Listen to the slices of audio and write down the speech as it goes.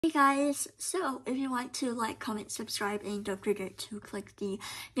Hey guys, so if you want to like, comment, subscribe, and don't forget to click the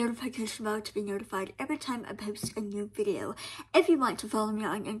notification bell to be notified every time I post a new video. If you want to follow me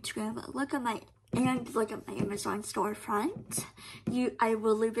on Instagram, look at my Amazon storefront. I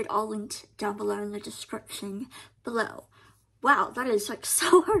will leave it all linked down below in the description below. Wow, that is like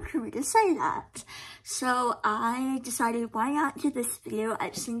so hard for me to say that. So I decided why not do this video.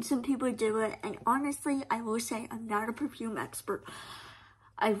 I've seen some people do it, and honestly, I will say I'm not a perfume expert.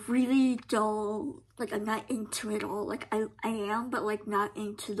 I really don't, like, I'm not into it all. Like, I am, but, like, not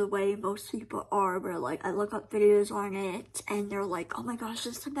into the way most people are, where, like, I look up videos on it, and they're like, oh my gosh,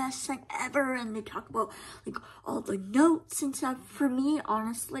 it's the best scent ever, and they talk about, like, all the notes and stuff. For me,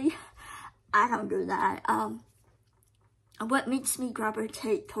 honestly, I don't do that. What makes me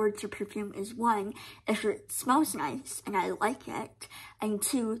gravitate towards your perfume is, one, if it smells nice and I like it, and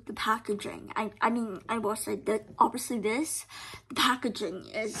two, the packaging. I mean, I will say that obviously the packaging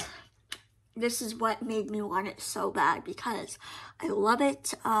this is what made me want it so bad, because I love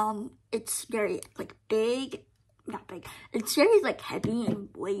it. It's very like not big, it's very like heavy and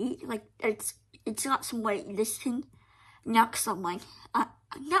weight, like it's got some weight. This can knock someone,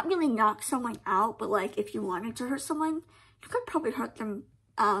 not really knock someone out, but like if you wanted to hurt someone, you could probably hurt them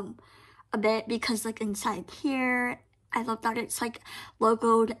a bit, because like inside here, I love that it's like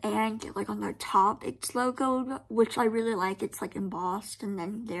logoed, and like on the top it's logoed, which I really like. It's like embossed, and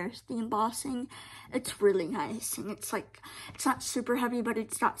then there's the embossing. It's really nice, and it's like, it's not super heavy, but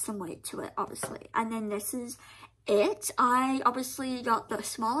it's got some weight to it, obviously. And then this is it. I obviously got the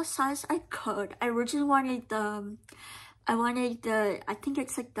smallest size I could. I originally wanted I think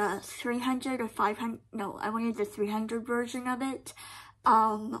it's like the 300 or 500, no, I wanted the 300 version of it.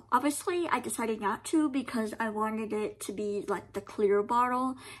 Obviously I decided not to, because I wanted it to be like the clear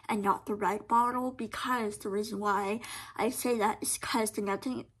bottle and not the red bottle, because the reason why I say that is because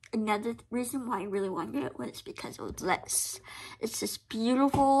another reason why I really wanted it was because it was this. It's this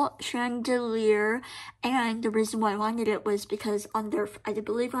beautiful chandelier, and the reason why I wanted it was because on their, I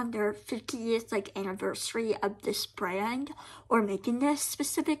believe on their 50th like anniversary of this brand, or making this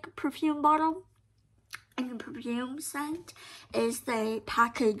specific perfume bottle and perfume scent, is they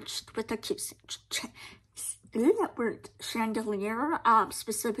packaged with a that word chandelier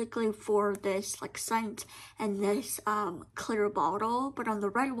specifically for this like scent and this clear bottle. But on the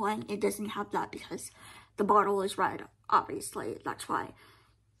red one, it doesn't have that, because the bottle is red, obviously. That's why.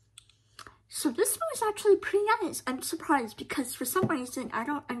 So this one is actually pretty nice. I'm surprised, because for some reason, I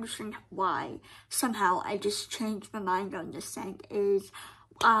don't understand why, somehow I just changed my mind on this scent.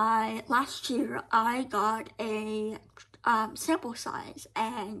 Last year I got a sample size,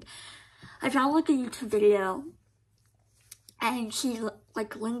 and I found like a YouTube video, and she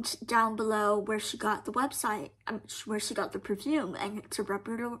like linked down below where she got the website, where she got the perfume, and it's a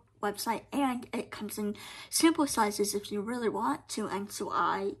reputable website, and it comes in sample sizes if you really want to. And so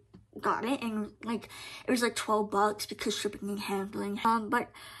I got it, and like it was like $12 because shipping and handling.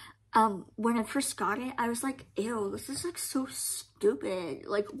 When I first got it, I was like, ew, this is like so stupid.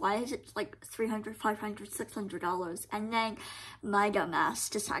 Like, why is it like $300, $500, $600? And then my dumbass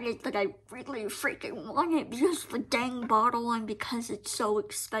decided that I really freaking want it, because the dang bottle, and because it's so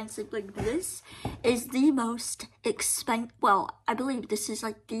expensive. Like, this is the most well, I believe this is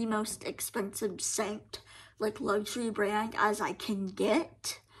like the most expensive scent, like luxury brand as I can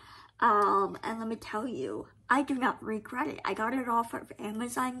get. And let me tell you, I do not regret it. I got it off of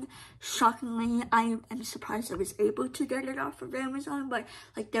Amazon. Shockingly, I am surprised I was able to get it off of Amazon, but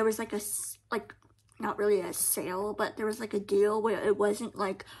like there was like not really a sale, but there was like a deal where it wasn't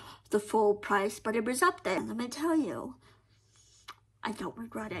like the full price, but it was up there. And let me tell you, I don't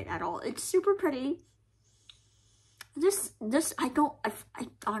regret it at all. It's super pretty. I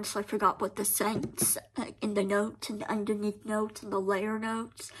honestly forgot what the scents, like in the notes and the underneath notes and the layer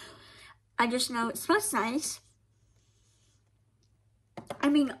notes. I just know it smells nice. I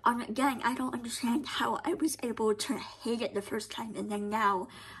mean, again, I don't understand how I was able to hate it the first time, and then now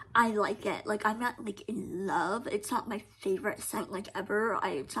I like it. Like, I'm not like in love. It's not my favorite scent like ever.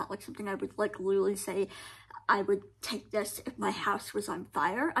 It's not like something I would like literally say I would take this if my house was on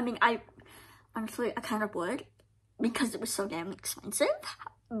fire. I mean, honestly, I kind of would, because it was so damn expensive.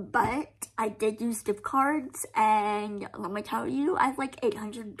 But I did use gift cards, and let me tell you, I have like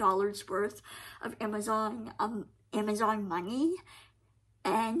 $800 worth of Amazon money,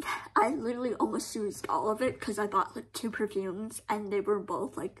 and I literally almost used all of it, because I bought like 2 perfumes, and they were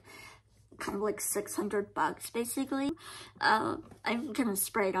both like kind of like $600 basically. I'm gonna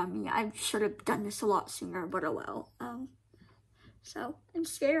spray it on me. I should have done this a lot sooner, but oh well. So I'm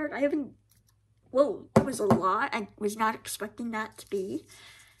scared. Whoa, that was a lot. I was not expecting that to be.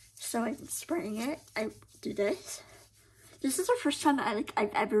 So I'm spraying it. I do this. This is the first time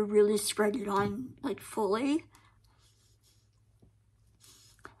I've ever really spread it on like fully.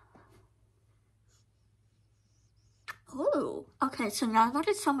 Oh, okay, so now that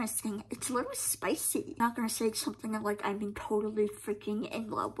it's on my skin, it's a little spicy. I'm not gonna say it's something that like I'm being totally freaking in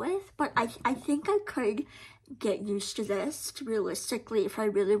love with, but I think I could get used to this realistically if I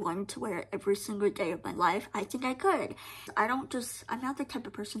really wanted to wear it every single day of my life. I think I could. I'm not the type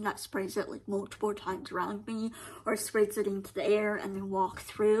of person that sprays it like multiple times around me or sprays it into the air and then walk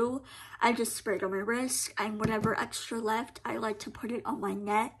through. I just spray it on my wrist, and whatever extra left, I like to put it on my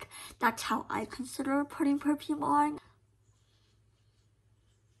neck. That's how I consider putting perfume on.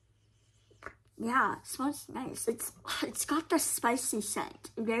 Yeah, it smells nice. It's got the spicy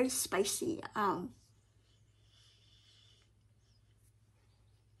scent, very spicy.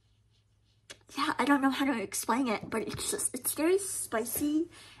 Yeah, I don't know how to explain it, but it's very spicy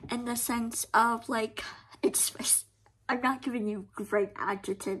in the sense of like, I'm not giving you great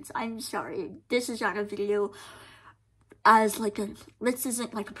adjectives. I'm sorry. This is not a video this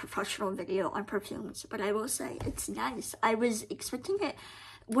isn't like a professional video on perfumes, but I will say it's nice. I was expecting it.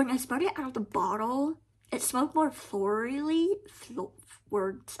 When I smelled it out of the bottle, it smelled more florally,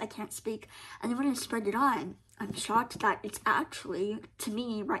 words I can't speak, and then when I sprayed it on, I'm shocked that it's actually, to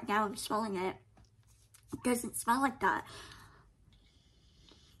me, right now I'm smelling it, it doesn't smell like that.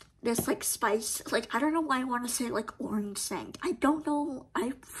 This like spice, like I don't know why I want to say like orange scent. I don't know,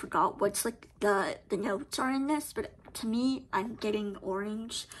 I forgot what's like the notes are in this, but to me, I'm getting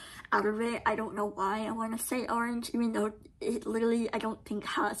orange out of it. I don't know why I want to say orange, even though it literally, I don't think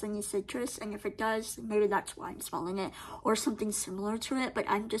has any citrus, and if it does, maybe that's why I'm smelling it, or something similar to it, but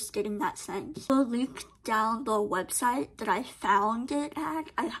I'm just getting that scent. I'll link down the website that I found it at.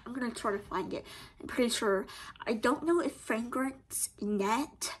 I'm gonna try to find it. I'm pretty sure. I don't know if Fragrance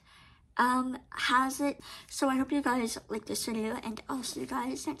Net has it. So I hope you guys like this video, and I'll see you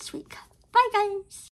guys next week. Bye guys!